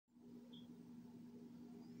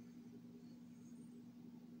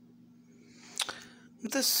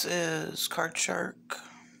This is Card Shark,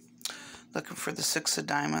 looking for the 6 of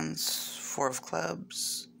diamonds, 4 of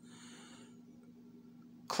clubs,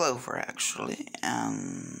 clover actually,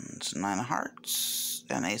 and 9 of hearts,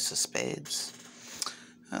 and ace of spades.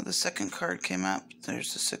 The second card came up,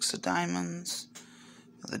 there's the 6 of diamonds,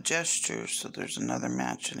 the gesture, so there's another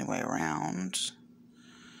match anyway around.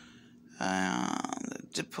 And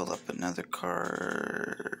it did pull up another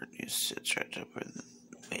card. You see it's right over the,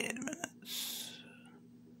 wait a minute.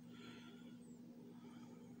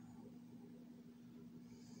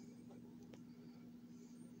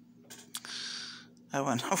 I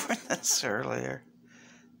went over this earlier.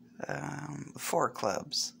 4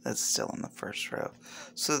 clubs. That's still in the first row.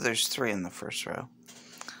 So there's 3 in the first row.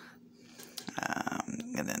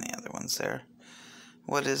 Get any other ones there.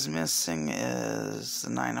 What is missing is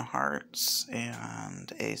the 9 of hearts and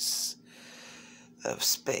ace of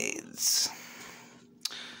spades.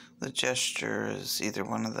 The gesture is either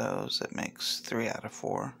one of those. That makes 3 out of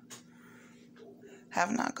 4.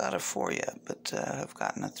 Have not got a 4 yet, but have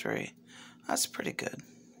gotten a 3. That's pretty good.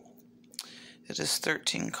 It is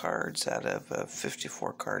 13 cards out of a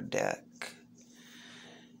 54 card deck.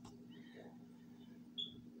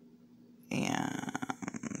 And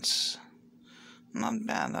not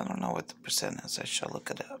bad. I don't know what the percent is. I shall look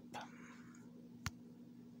it up.